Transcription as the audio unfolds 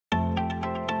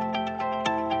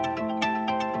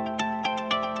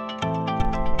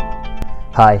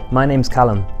Hi, my name's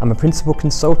Callum. I'm a principal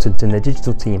consultant in the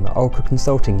digital team at Oracle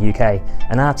Consulting UK,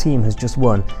 and our team has just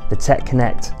won the Tech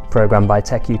Connect programme by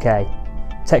Tech UK.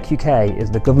 Tech UK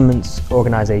is the government's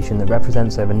organisation that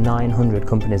represents over 900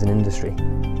 companies in industry.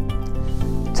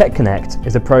 Tech Connect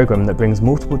is a programme that brings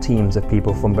multiple teams of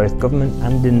people from both government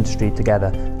and industry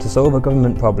together to solve a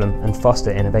government problem and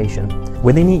foster innovation.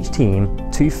 Within each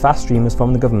team, two fast streamers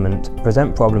from the government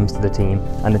present problems to the team,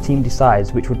 and the team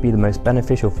decides which would be the most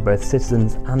beneficial for both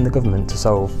citizens and the government to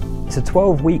solve. It's a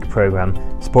 12-week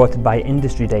programme supported by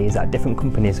industry days at different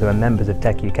companies who are members of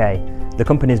Tech UK. The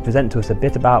companies present to us a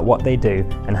bit about what they do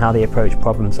and how they approach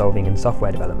problem solving and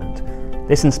software development.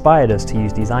 This inspired us to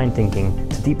use design thinking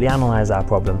to deeply analyse our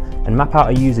problem and map out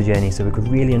a user journey so we could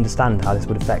really understand how this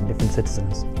would affect different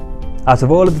citizens. Out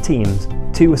of all of the teams,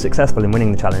 2 were successful in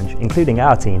winning the challenge, including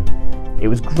our team. It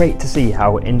was great to see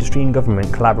how industry and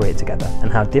government collaborate together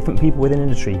and how different people within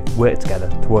industry work together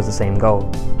towards the same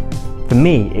goal. For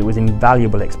me, it was an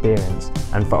invaluable experience,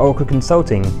 and for Oracle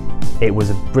Consulting, it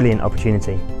was a brilliant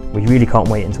opportunity. We really can't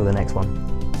wait until the next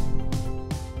one.